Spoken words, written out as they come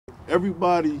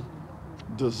Everybody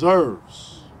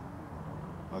deserves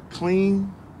a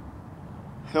clean,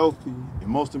 healthy, and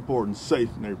most important, safe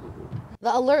neighborhood.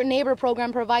 The Alert Neighbor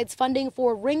program provides funding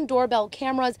for Ring doorbell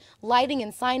cameras, lighting,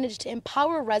 and signage to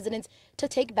empower residents to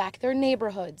take back their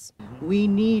neighborhoods. We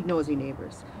need nosy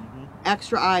neighbors.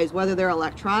 Extra eyes, whether they're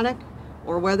electronic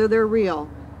or whether they're real.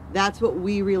 That's what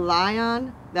we rely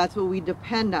on. That's what we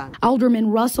depend on. Alderman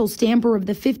Russell Stamper of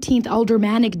the 15th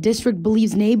Aldermanic District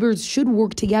believes neighbors should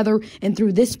work together, and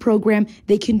through this program,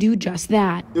 they can do just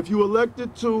that. If you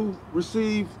elected to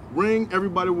receive Ring,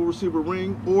 everybody will receive a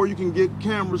ring, or you can get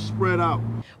cameras spread out.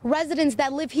 Residents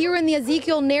that live here in the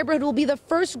Ezekiel neighborhood will be the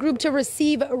first group to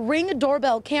receive Ring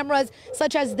doorbell cameras,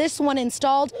 such as this one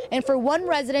installed. And for one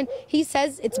resident, he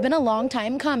says it's been a long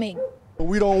time coming.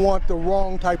 We don't want the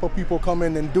wrong type of people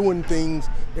coming and doing things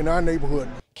in our neighborhood.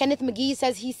 Kenneth McGee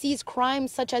says he sees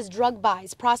crimes such as drug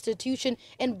buys, prostitution,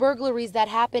 and burglaries that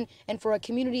happen. And for a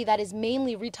community that is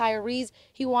mainly retirees,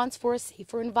 he wants for a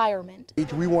safer environment.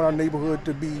 We want our neighborhood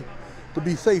to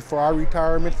be safe for our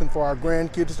retirements and for our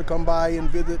grandkids to come by and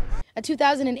visit. A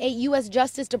 2008 U.S.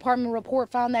 Justice Department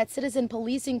report found that citizen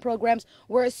policing programs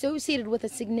were associated with a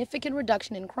significant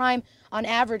reduction in crime. On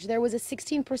average, there was a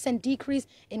 16% decrease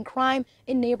in crime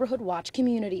in neighborhood watch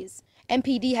communities.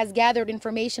 MPD has gathered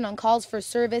information on calls for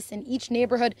service in each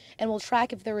neighborhood and will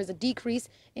track if there is a decrease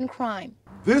in crime.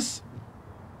 This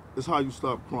is how you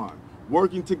stop crime.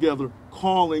 Working together,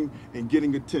 calling, and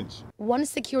getting attention. One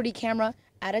security camera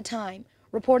at a time.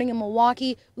 Reporting in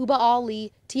Milwaukee, Uba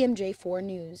Ali, TMJ4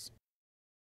 News.